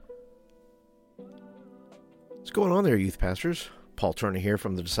What's going on there, youth pastors? Paul Turner here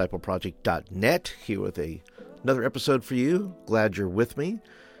from the discipleproject.net, here with another episode for you. Glad you're with me.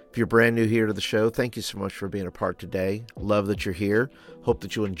 If you're brand new here to the show, thank you so much for being a part today. Love that you're here. Hope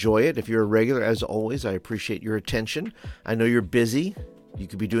that you enjoy it. If you're a regular, as always, I appreciate your attention. I know you're busy. You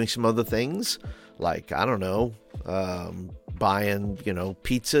could be doing some other things, like, I don't know, buying,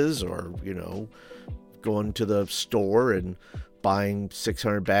 pizzas, or, going to the store and buying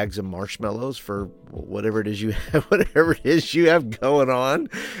 600 bags of marshmallows for whatever it is you have going on.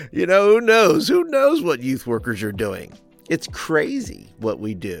 Who knows what youth workers are doing. It's crazy what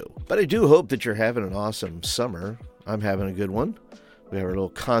we do. But I do hope that you're having an awesome summer. I'm having a good one. We have a little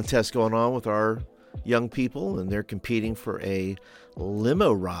contest going on with our young people, and they're competing for a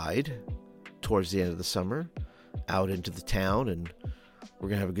limo ride towards the end of the summer out into the town, and we're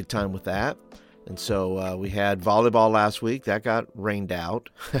going to have a good time with that. And so we had volleyball last week. That got rained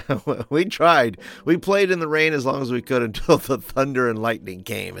out. We tried. We played in the rain as long as we could until the thunder and lightning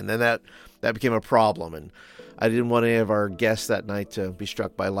came. And then that became a problem. And I didn't want any of our guests that night to be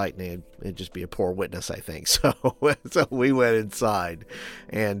struck by lightning. It'd just be a poor witness, I think. So we went inside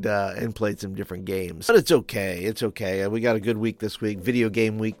and played some different games. But it's okay. It's okay. We got a good week this week. Video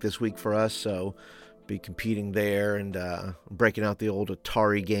game week this week for us. So be competing there and breaking out the old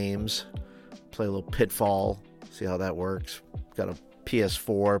Atari games. Play a little Pitfall, see how that works. Got a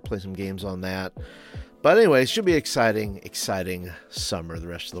PS4, play some games on that. But anyway, it should be exciting summer the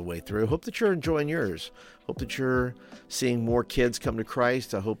rest of the way through. Hope that you're enjoying yours. Hope that you're seeing more kids come to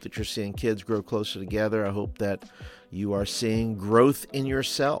Christ. I hope that you're seeing kids grow closer together. I hope that you are seeing growth in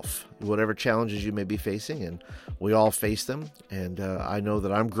yourself, whatever challenges you may be facing, and we all face them. And I know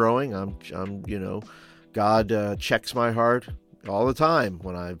that I'm growing. God checks my heart all the time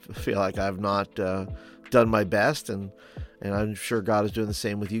when I feel like I've not done my best, and I'm sure God is doing the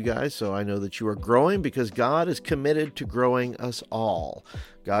same with you guys. So I know that you are growing because God is committed to growing us all.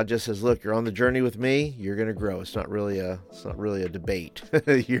 God just says, "Look, you're on the journey with me. You're going to grow." It's not really a debate.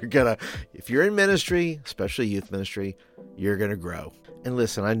 If you're in ministry, especially youth ministry, you're going to grow. And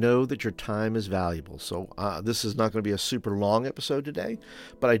listen, I know that your time is valuable, so this is not going to be a super long episode today,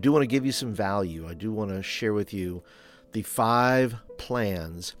 but I do want to give you some value. I do want to share with you the 5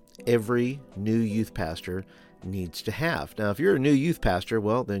 plans every new youth pastor needs to have. Now, if you're a new youth pastor,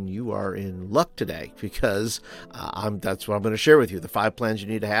 well, then you are in luck today, because that's what I'm going to share with you, the 5 plans you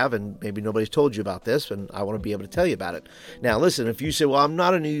need to have, and maybe nobody's told you about this, and I want to be able to tell you about it. Now, listen, if you say, well, I'm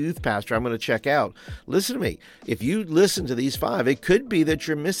not a new youth pastor, I'm going to check out. Listen to me. If you listen to these 5, it could be that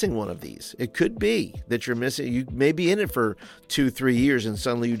you're missing one of these. It could be that you're missing, you may be in it for 2-3 years, and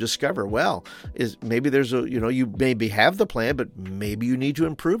suddenly you discover, you maybe have the plan, but maybe you need to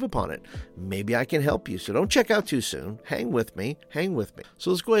improve upon it. Maybe I can help you. So don't check out too soon. Hang with me.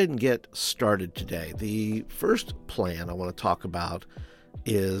 So let's go ahead and get started today. The first plan I want to talk about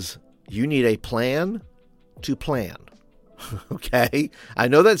is you need a plan to plan. Okay? I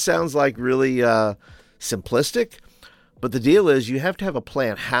know that sounds like really simplistic, but the deal is you have to have a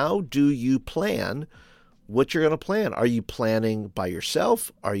plan. How do you plan what you're going to plan? Are you planning by yourself?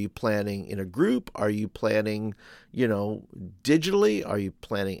 Are you planning in a group? Are you planning, digitally? Are you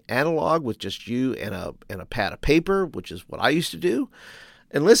planning analog with just you and a pad of paper, which is what I used to do?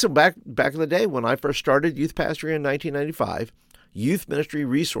 And listen, back in the day when I first started youth pastoring in 1995, youth ministry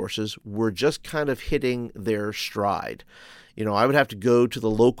resources were just kind of hitting their stride. I would have to go to the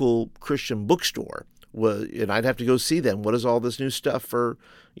local Christian bookstore, and I'd have to go see them. What is all this new stuff for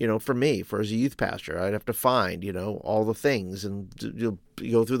me, as a youth pastor? I'd have to find, all the things and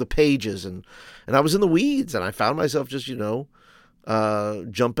go through the pages. And I was in the weeds, and I found myself just,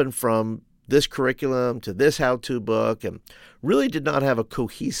 jumping from this curriculum to this how-to book, and really did not have a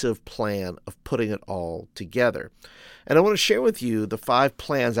cohesive plan of putting it all together. And I want to share with you the 5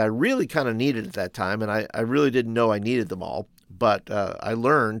 plans I really kind of needed at that time, and I really didn't know I needed them all. But I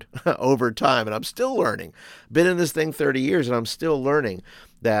learned over time, and I'm still learning. Been in this thing 30 years, and I'm still learning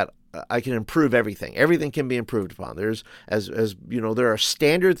that I can improve everything. Everything can be improved upon. There's, there are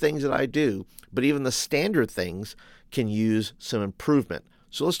standard things that I do, but even the standard things can use some improvement.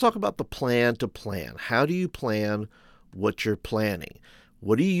 So let's talk about the plan to plan. How do you plan what you're planning?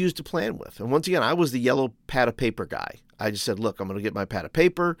 What do you use to plan with? And once again, I was the yellow pad of paper guy. I just said, look, I'm going to get my pad of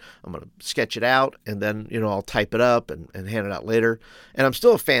paper, I'm going to sketch it out, and then, I'll type it up and hand it out later. And I'm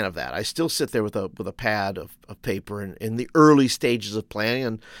still a fan of that. I still sit there with a pad of paper in the early stages of planning,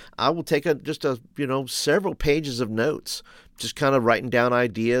 and I will take several pages of notes, just kind of writing down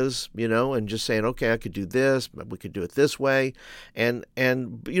ideas, and just saying, okay, I could do this, we could do it this way.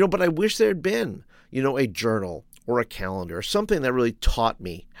 But I wish there had been, a journal or a calendar, or something that really taught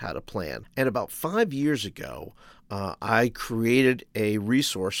me how to plan. And about 5 years ago, I created a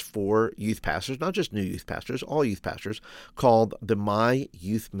resource for youth pastors, not just new youth pastors, all youth pastors, called the My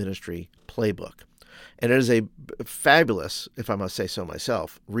Youth Ministry Playbook. And it is a fabulous, if I must say so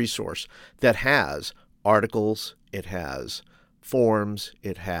myself, resource that has articles, it has forms,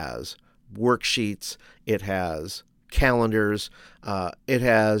 it has worksheets, it has calendars, it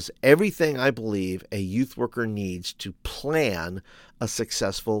has everything I believe a youth worker needs to plan a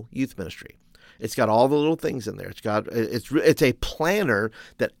successful youth ministry. It's got all the little things in there. It's a planner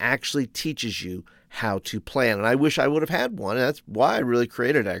that actually teaches you how to plan. And I wish I would have had one. And that's why I really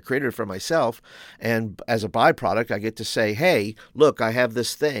created it. I created it for myself. And as a byproduct, I get to say, hey, look, I have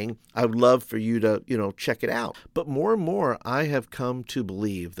this thing. I would love for you to, check it out. But more and more, I have come to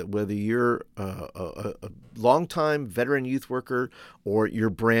believe that whether you're a longtime veteran youth worker or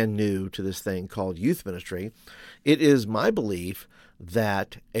you're brand new to this thing called youth ministry, it is my belief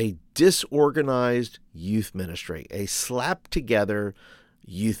that a disorganized youth ministry, a slapped together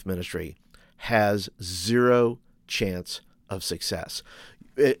youth ministry, has zero chance of success.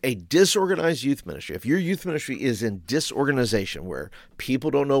 A disorganized youth ministry, if your youth ministry is in disorganization where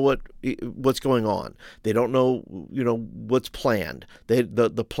people don't know what's going on, they don't know what's planned,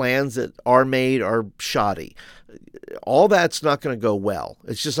 the plans that are made are shoddy, all that's not going to go well.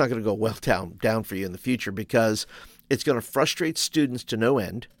 It's just not going to go well down for you in the future, because it's going to frustrate students to no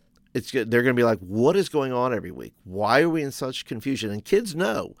end. They're going to be like, what is going on every week? Why are we in such confusion? And kids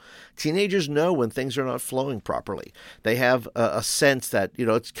know, teenagers know when things are not flowing properly. They have a sense that,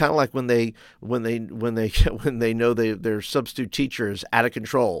 it's kind of like when they know their substitute teacher is out of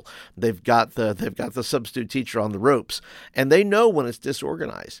control. They've got the substitute teacher on the ropes, and they know when it's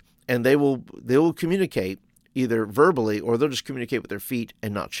disorganized, and they will communicate either verbally, or they'll just communicate with their feet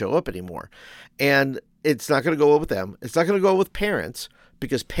and not show up anymore. And it's not going to go well with them. It's not going to go well with parents,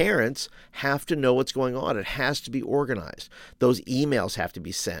 because parents have to know what's going on. It has to be organized. Those emails have to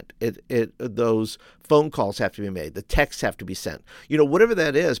be sent. Those phone calls have to be made. The texts have to be sent. Whatever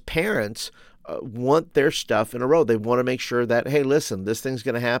that is, parents want their stuff in a row. They want to make sure that, hey, listen, this thing's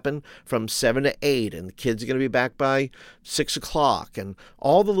going to happen from 7 to 8, and the kids are going to be back by 6 o'clock, and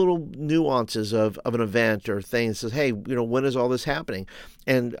all the little nuances of an event or things says, hey, when is all this happening?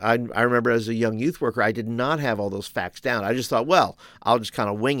 And I remember as a young youth worker, I did not have all those facts down. I just thought, well, I'll just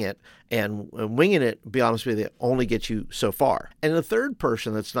kind of wing it. And winging it, to be honest with you, only gets you so far. And the third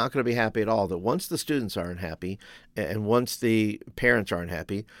person that's not going to be happy at all, that once the students aren't happy and once the parents aren't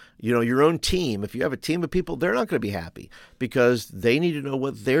happy, your own team, if you have a team of people, they're not going to be happy, because they need to know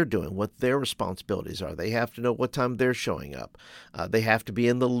what they're doing, what their responsibilities are. They have to know what time they're showing up. They have to be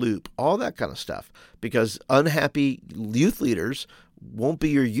in the loop, all that kind of stuff, because unhappy youth leaders won't be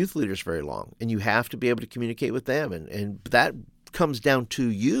your youth leaders very long, and you have to be able to communicate with them, and that comes down to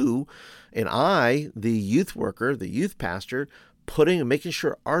you and I, the youth worker, the youth pastor, making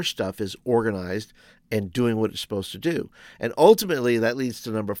sure our stuff is organized and doing what it's supposed to do. And ultimately, that leads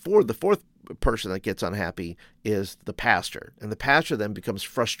to number 4. The fourth person that gets unhappy is the pastor. And the pastor then becomes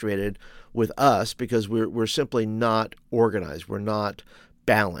frustrated with us because we're simply not organized. We're not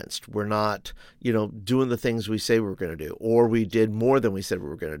balanced. We're not, doing the things we say we were going to do, or we did more than we said we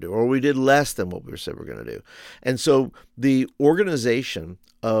were going to do, or we did less than what we said we were going to do. And so the organization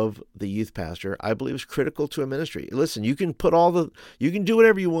of the youth pastor, I believe, is critical to a ministry. Listen, you can do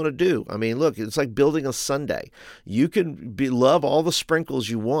whatever you want to do. I mean, look, it's like building a sundae. You can love all the sprinkles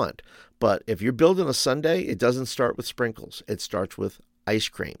you want, but if you're building a sundae, it doesn't start with sprinkles. It starts with ice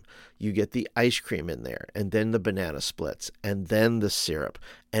cream. You get the ice cream in there, and then the banana splits, and then the syrup,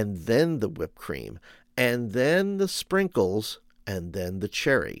 and then the whipped cream, and then the sprinkles, and then the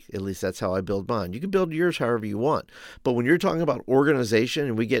cherry. At least that's how I build mine. You can build yours however you want. But when you're talking about organization,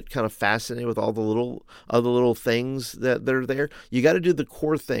 and we get kind of fascinated with all the little things that are there, you got to do the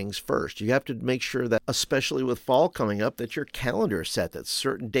core things first. You have to make sure that, especially with fall coming up, that your calendar is set, that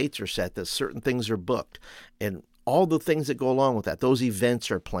certain dates are set, that certain things are booked, and all the things that go along with that. Those events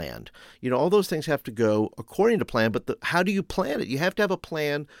are planned. All those things have to go according to plan, but how do you plan it? You have to have a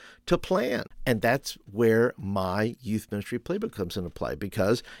plan to plan. And that's where my youth ministry playbook comes into play,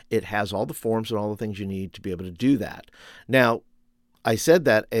 because it has all the forms and all the things you need to be able to do that. Now, I said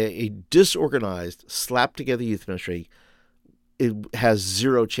that a disorganized, slapped together youth ministry, it has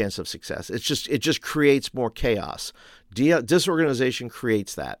zero chance of success. It just creates more chaos. Disorganization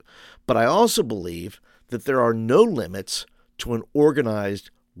creates that. But I also believe that there are no limits to an organized,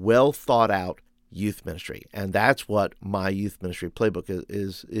 well thought out youth ministry. And that's what my youth ministry playbook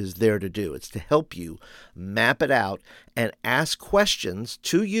is there to do. It's to help you map it out and ask questions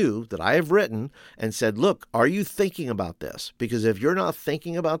to you that I have written and said, look, are you thinking about this? Because if you're not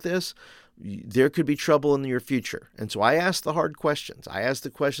thinking about this, there could be trouble in your future. And so I ask the hard questions. I ask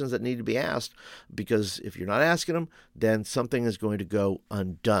the questions that need to be asked, because if you're not asking them, then something is going to go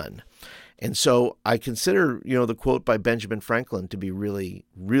undone. And so I consider, the quote by Benjamin Franklin to be really,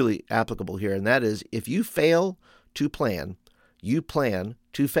 really applicable here. And that is, if you fail to plan, you plan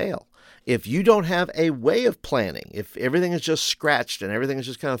to fail. If you don't have a way of planning, if everything is just scratched and everything is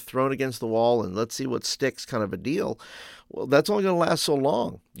just kind of thrown against the wall and let's see what sticks kind of a deal, well, that's only going to last so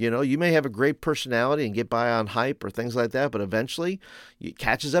long. You may have a great personality and get by on hype or things like that, but eventually it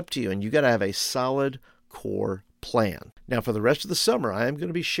catches up to you and you got to have a solid core plan. Now, for the rest of the summer, I am going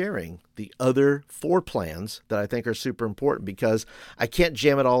to be sharing the other 4 plans that I think are super important, because I can't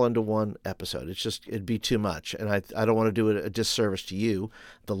jam it all into one episode. It'd be too much. And I don't want to do a disservice to you,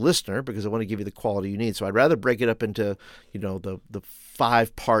 the listener, because I want to give you the quality you need. So I'd rather break it up into, the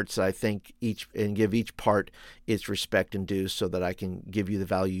 5 parts that I think and give each part its respect and due, so that I can give you the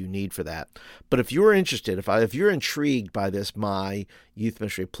value you need for that. But if you're interested, if you're intrigued by this, my youth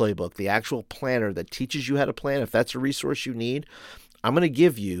ministry playbook, the actual planner that teaches you how to plan, if that's a resource you need, I'm going to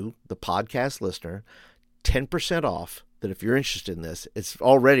give you, the podcast listener, 10% off. That if you're interested in this, it's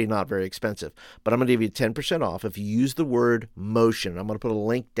already not very expensive, but I'm going to give you 10% off if you use the word motion. I'm going to put a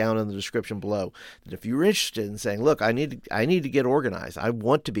link down in the description below. That if you're interested in saying, look, I need to get organized. I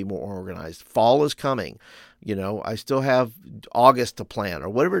want to be more organized. Fall is coming. I still have August to plan, or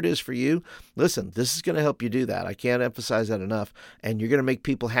whatever it is for you. Listen, this is going to help you do that. I can't emphasize that enough. And you're going to make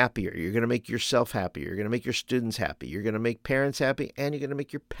people happier. You're going to make yourself happier. You're going to make your students happy. You're going to make parents happy, and you're going to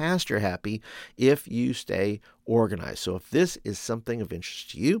make your pastor happy if you stay organized. So if this is something of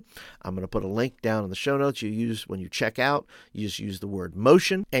interest to you, I'm going to put a link down in the show notes. When you check out, you just use the word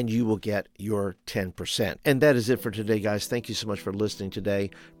motion and you will get your 10%. And that is it for today, guys. Thank you so much for listening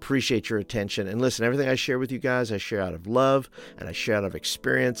today. Appreciate your attention. And listen, everything I share with you guys, I share out of love and I share out of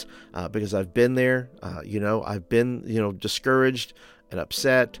experience, because I've been there. I've been, discouraged and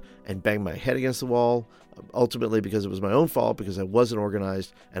upset and banged my head against the wall, ultimately because it was my own fault, because I wasn't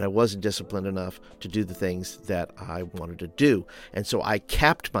organized and I wasn't disciplined enough to do the things that I wanted to do. And so I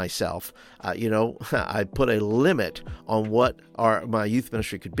capped myself. I put a limit on what my youth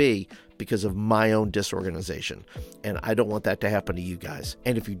ministry could be because of my own disorganization. And I don't want that to happen to you guys.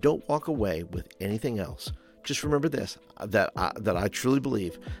 And if you don't walk away with anything else, just remember this, that I truly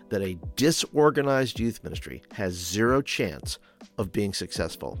believe that a disorganized youth ministry has zero chance of being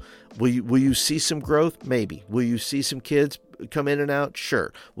successful. Will you see some growth? Maybe. Will you see some kids come in and out?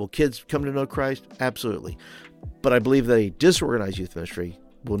 Sure. Will kids come to know Christ? Absolutely. But I believe that a disorganized youth ministry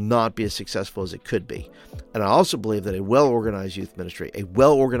will not be as successful as it could be. And I also believe that a well-organized youth ministry, a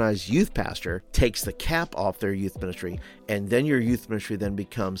well-organized youth pastor takes the cap off their youth ministry, and then your youth ministry then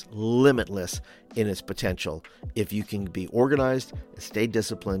becomes limitless in its potential if you can be organized and stay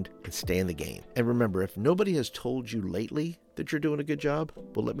disciplined and stay in the game. And remember, if nobody has told you lately that you're doing a good job,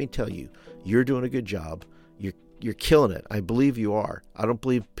 well, let me tell you, you're doing a good job. You're killing it. I believe you are. I don't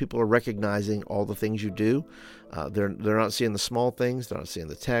believe people are recognizing all the things you do. They're not seeing the small things. They're not seeing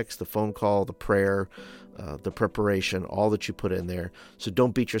the text, the phone call, the prayer, the preparation, all that you put in there. So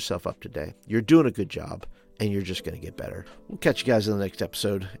don't beat yourself up today. You're doing a good job, and you're just going to get better. We'll catch you guys in the next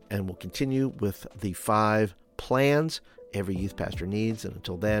episode, and we'll continue with the 5 plans every youth pastor needs. And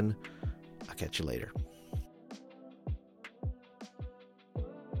until then, I'll catch you later.